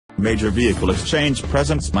Major Vehicle Exchange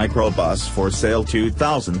presents MicroBus for sale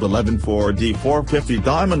 2011 Ford E450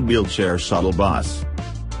 Diamond Wheelchair Shuttle Bus.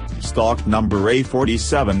 Stock number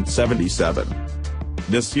A4777.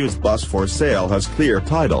 This used bus for sale has clear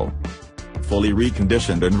title. Fully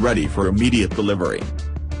reconditioned and ready for immediate delivery.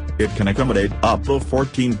 It can accommodate up to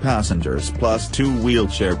 14 passengers plus 2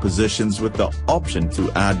 wheelchair positions with the option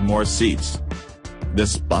to add more seats.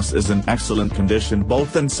 This bus is in excellent condition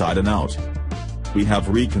both inside and out. We have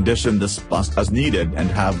reconditioned this bus as needed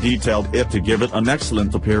and have detailed it to give it an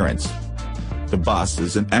excellent appearance. The bus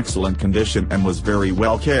is in excellent condition and was very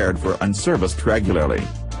well cared for and serviced regularly.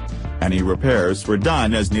 Any repairs were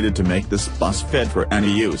done as needed to make this bus fit for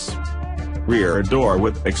any use. Rear door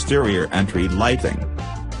with exterior entry lighting.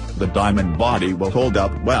 The diamond body will hold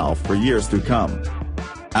up well for years to come.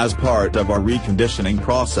 As part of our reconditioning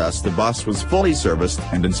process, the bus was fully serviced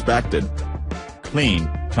and inspected. Clean,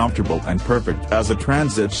 comfortable and perfect as a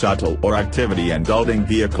transit shuttle or activity and outing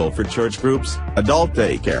vehicle for church groups, adult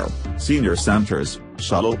daycare, senior centers,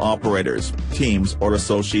 shuttle operators, teams or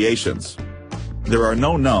associations. There are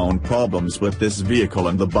no known problems with this vehicle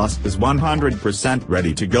and the bus is 100%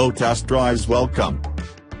 ready to go. Test drives welcome.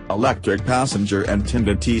 Electric passenger and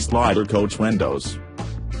tinted T-slider coach windows.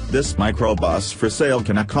 This microbus for sale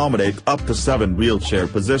can accommodate up to 7 wheelchair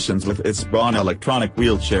positions with its Braun electronic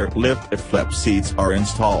wheelchair lift if flip seats are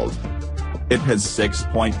installed. It has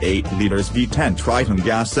 6.8 liters V10 Triton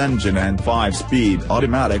gas engine and 5-speed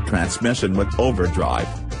automatic transmission with overdrive.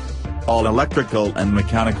 All electrical and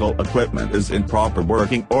mechanical equipment is in proper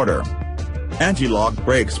working order. Anti-lock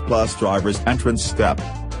brakes plus driver's entrance step.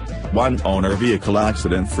 One owner vehicle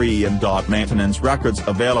accident-free and maintenance records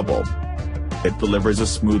available. It delivers a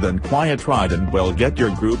smooth and quiet ride and will get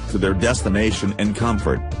your group to their destination in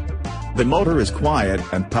comfort. The motor is quiet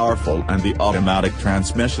and powerful and the automatic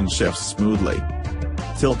transmission shifts smoothly.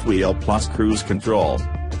 Tilt wheel plus cruise control.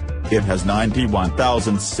 It has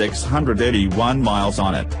 91,681 miles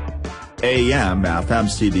on it. AM/FM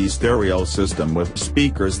CD stereo system with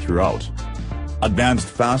speakers throughout. Advanced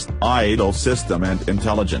fast idle system and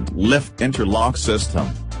intelligent lift interlock system.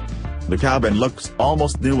 The cabin looks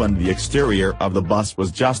almost new and the exterior of the bus was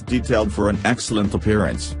just detailed for an excellent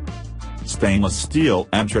appearance. Stainless steel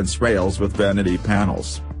entrance rails with vanity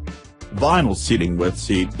panels. Vinyl seating with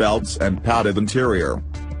seat belts and padded interior.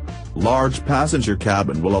 Large passenger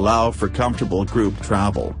cabin will allow for comfortable group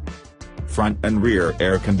travel. Front and rear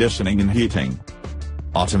air conditioning and heating.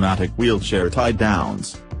 Automatic wheelchair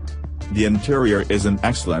tie-downs. The interior is in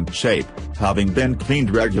excellent shape, having been cleaned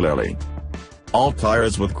regularly. All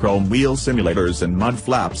tires with chrome wheel simulators and mud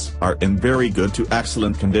flaps are in very good to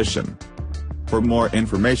excellent condition. For more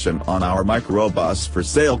information on our microbus for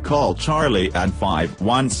sale, call Charlie at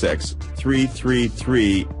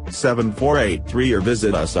 516-333-7483 or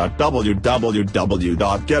visit us at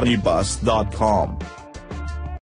www.gettybus.com.